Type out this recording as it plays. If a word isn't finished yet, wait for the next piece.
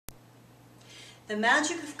The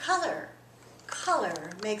magic of color.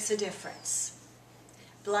 Color makes a difference.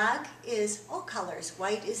 Black is all colors.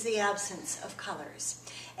 White is the absence of colors.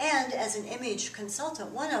 And as an image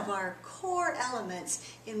consultant, one of our core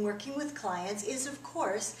elements in working with clients is, of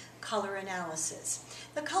course, color analysis.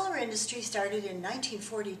 The color industry started in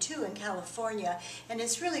 1942 in California, and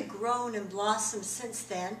it's really grown and blossomed since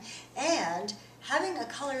then. And having a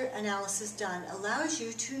color analysis done allows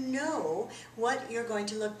you to know what you're going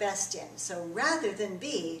to look best in. So rather than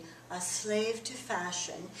be a slave to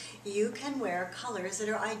fashion, you can wear colors that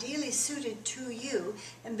are ideally suited to you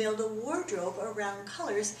and build a wardrobe around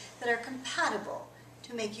colors that are compatible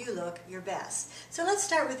to make you look your best. So let's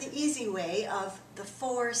start with the easy way of the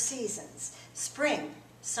 4 seasons: spring,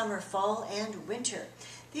 summer, fall, and winter.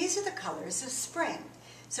 These are the colors of spring.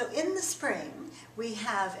 So in the spring, we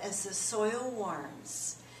have, as the soil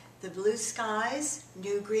warms, the blue skies,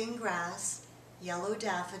 new green grass, yellow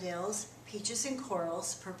daffodils, peaches and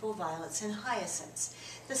corals, purple violets, and hyacinths.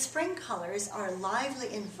 The spring colors are lively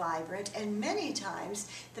and vibrant, and many times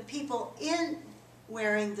the people in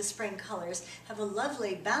wearing the spring colors have a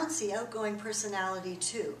lovely, bouncy, outgoing personality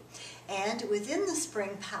too. And within the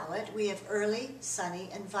spring palette, we have early, sunny,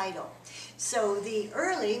 and vital. So the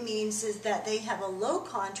early means is that they have a low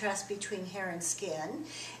contrast between hair and skin,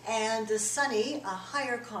 and the sunny, a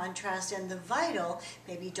higher contrast, and the vital,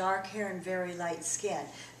 maybe dark hair and very light skin.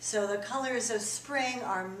 So the colors of spring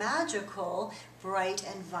are magical, bright,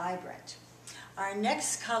 and vibrant. Our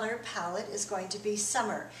next color palette is going to be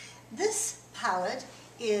summer. This palette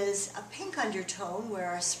is a pink undertone where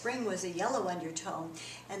our spring was a yellow undertone,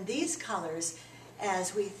 and these colors,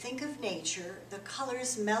 as we think of nature, the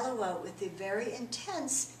colors mellow out with the very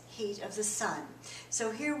intense heat of the sun.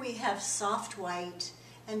 So here we have soft white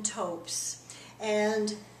and taupes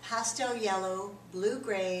and pastel yellow, blue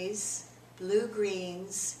grays, blue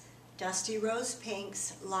greens, dusty rose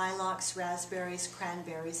pinks, lilacs, raspberries,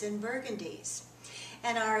 cranberries, and burgundies.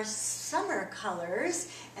 And our summer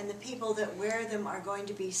colors, and the people that wear them are going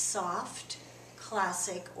to be soft,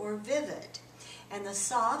 classic, or vivid. And the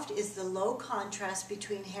soft is the low contrast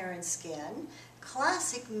between hair and skin,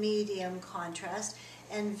 classic medium contrast,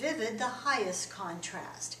 and vivid the highest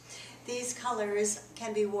contrast. These colors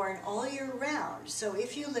can be worn all year round. So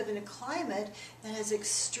if you live in a climate that has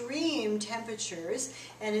extreme temperatures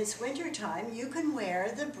and it's wintertime, you can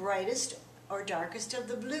wear the brightest or darkest of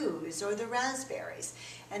the blues or the raspberries.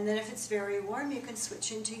 And then if it's very warm, you can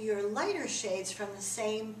switch into your lighter shades from the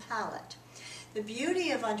same palette. The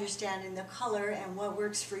beauty of understanding the color and what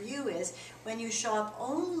works for you is when you shop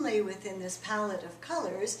only within this palette of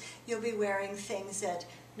colors, you'll be wearing things that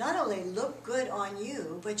not only look good on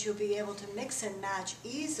you, but you'll be able to mix and match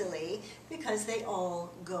easily because they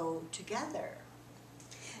all go together.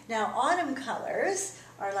 Now, autumn colors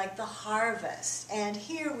are like the harvest, and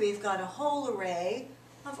here we've got a whole array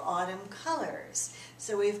of autumn colors.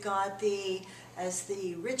 So we've got the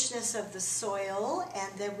richness of the soil,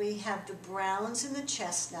 and then we have the browns and the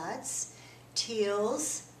chestnuts,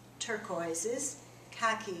 teals, turquoises,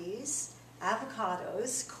 khakis,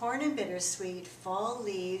 avocados, corn and bittersweet, fall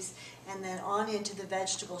leaves, and then on into the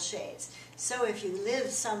vegetable shades. So if you live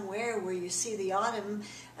somewhere where you see the autumn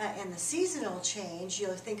and the seasonal change,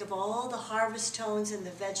 you'll think of all the harvest tones and the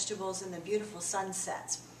vegetables and the beautiful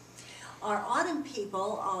sunsets. Our autumn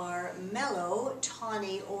people are mellow,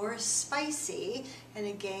 tawny, or spicy, and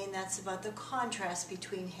again, that's about the contrast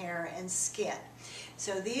between hair and skin.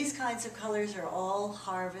 So these kinds of colors are all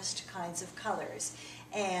harvest kinds of colors.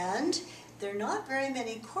 And there are not very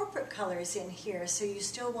many corporate colors in here, so you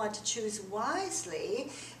still want to choose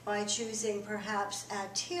wisely by choosing perhaps a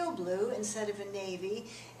teal blue instead of a navy,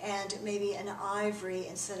 and maybe an ivory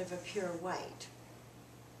instead of a pure white.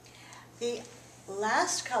 The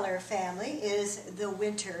last color family is the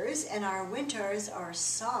winters, and our winters are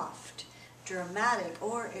soft, dramatic,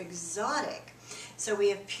 or exotic. So we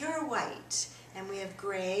have pure white, and we have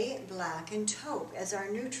gray, black, and taupe as our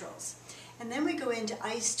neutrals. And then we go into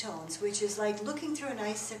ice tones, which is like looking through an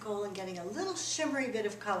icicle and getting a little shimmery bit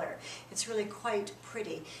of color. It's really quite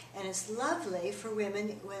pretty, and it's lovely for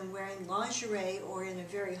women when wearing lingerie or in a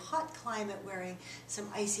very hot climate wearing some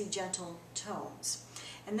icy gentle tones.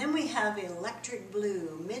 And then we have electric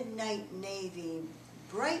blue, midnight navy,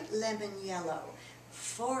 bright lemon yellow,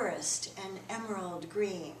 forest and emerald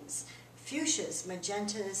greens, fuchsias,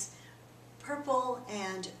 magentas, purple,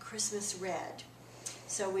 and Christmas red.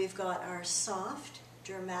 So we've got our soft,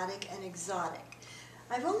 dramatic, and exotic.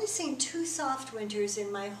 I've only seen 2 soft winters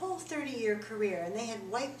in my whole 30-year career, and they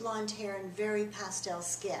had white blonde hair and very pastel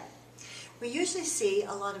skin. We usually see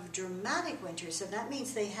a lot of dramatic winters, and that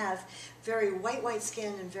means they have very white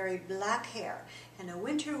skin and very black hair. And a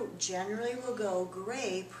winter generally will go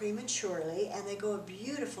gray prematurely, and they go a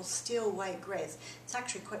beautiful steel white gray. It's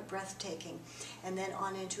actually quite breathtaking. And then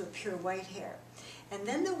on into a pure white hair. And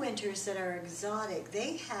then the winters that are exotic,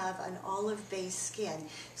 they have an olive-based skin.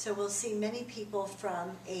 So we'll see many people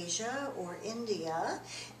from Asia or India,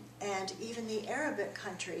 and even the Arabic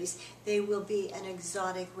countries, they will be an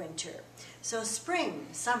exotic winter. So spring,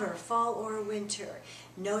 summer, fall, or winter.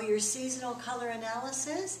 Know your seasonal color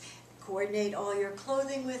analysis. Coordinate all your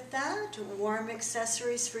clothing with that. Warm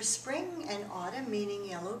accessories for spring and autumn, meaning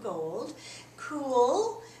yellow gold.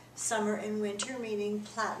 Cool, summer and winter, meaning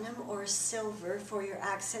platinum or silver for your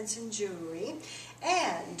accents and jewelry.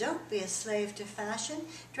 And don't be a slave to fashion.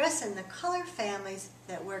 Dress in the color families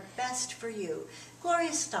that work best for you.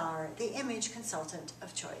 Gloria Starr, the image consultant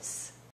of choice.